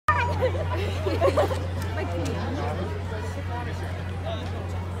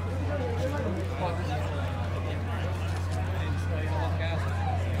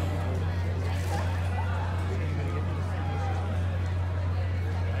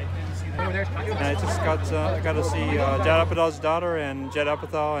And I just got to see Judd Apatow's daughter and Judd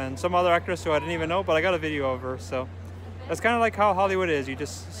Apatow and some other actress who I didn't even know, but I got a video of her. So that's kind of like how Hollywood is. You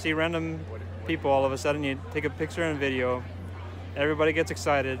just see random people all of a sudden, you take a picture and a video. Everybody gets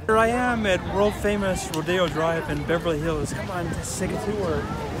excited. Here I am at world famous Rodeo Drive in Beverly Hills. Come on, just take a tour.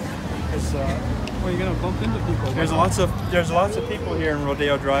 Well, you're gonna bump into people. There's lots of people here in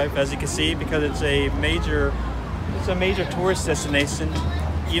Rodeo Drive, as you can see, because it's a major tourist destination.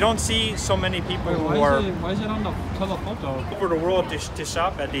 You don't see so many people who are why is it on the telephoto? over the world to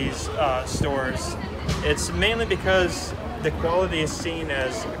shop at these stores. It's mainly because the quality is seen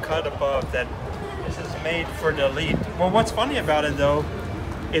as a cut above, that this is made for the elite. Well, what's funny about it though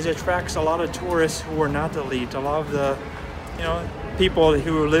is it attracts a lot of tourists who are not elite. A lot of the, people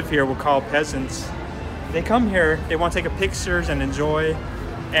who live here we'll call peasants. They come here, they want to take pictures and enjoy,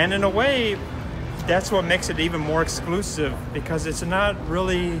 and in a way that's what makes it even more exclusive, because it's not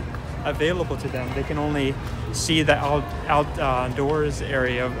really available to them. They can only see the outdoors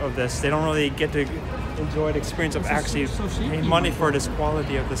area of this. They don't really get to enjoy the experience of actually paying money for this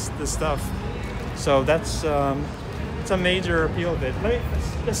quality of this stuff. So that's it's a major appeal of it.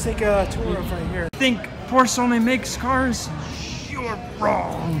 Let's take a tour of right here. Think Porsche only makes cars? You're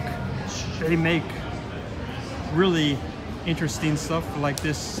wrong. They make really interesting stuff like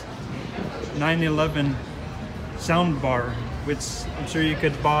this 911 sound bar, which I'm sure you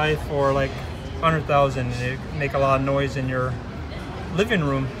could buy for like 100,000. It make a lot of noise in your living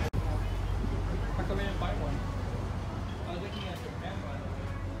room. How come I didn't buy one? I was looking at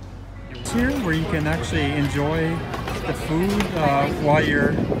the It's here where you can actually enjoy the food while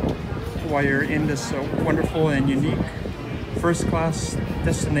you're in this wonderful and unique first-class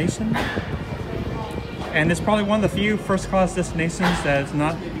destination. And it's probably one of the few first-class destinations that's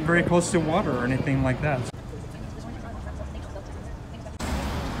not very close to water or anything like that.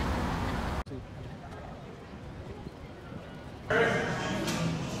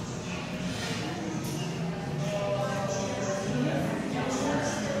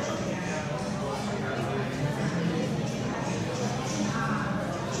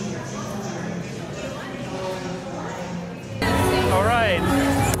 All right,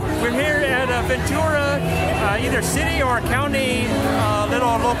 we're here at Ventura, either city or county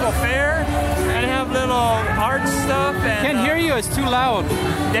little local fair, and they have little art stuff. And Can't hear you, it's too loud.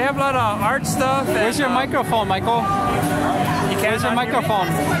 They have a lot of art stuff. Where's your microphone, Michael? Where's your microphone?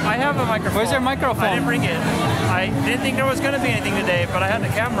 I have a microphone. Where's your microphone? I didn't bring it. I didn't think there was going to be anything today, but I had the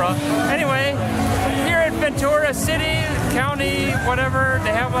camera. Anyway, here at Ventura City, county, whatever,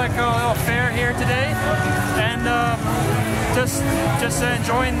 they have like a little fair here today, and just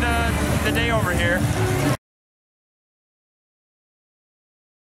enjoying the day over here.